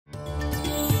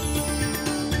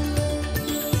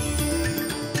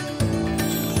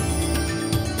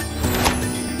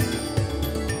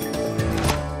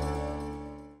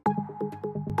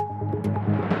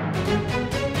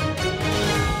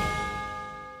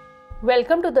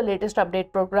Welcome to the latest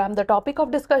update program. The topic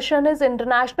of discussion is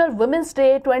International Women's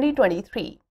Day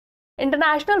 2023.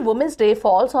 International Women's Day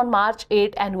falls on March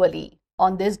 8 annually.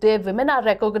 On this day, women are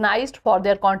recognized for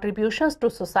their contributions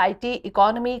to society,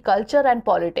 economy, culture, and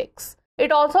politics.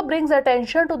 It also brings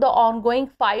attention to the ongoing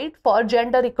fight for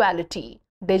gender equality.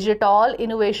 DigitALL,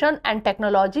 Innovation and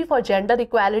Technology for Gender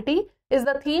Equality is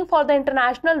the theme for the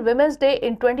International Women's Day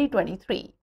in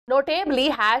 2023. Notably,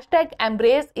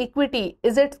 #EmbraceEquity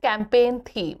is its campaign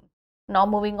theme. Now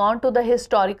moving on to the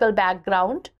historical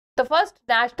background. The first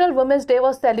National Women's Day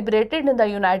was celebrated in the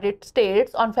United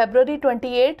States on February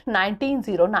 28,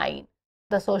 1909.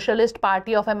 The Socialist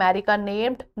Party of America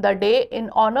named the day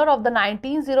in honor of the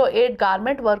 1908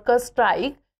 garment workers'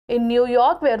 strike in New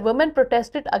York, where women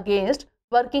protested against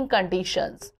working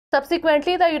conditions.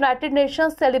 Subsequently, the United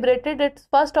Nations celebrated its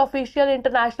first official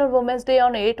International Women's Day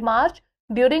on 8 March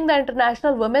during the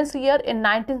International Women's Year in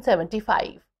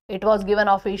 1975. It was given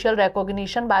official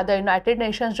recognition by the United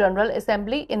Nations General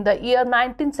Assembly in the year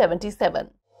 1977.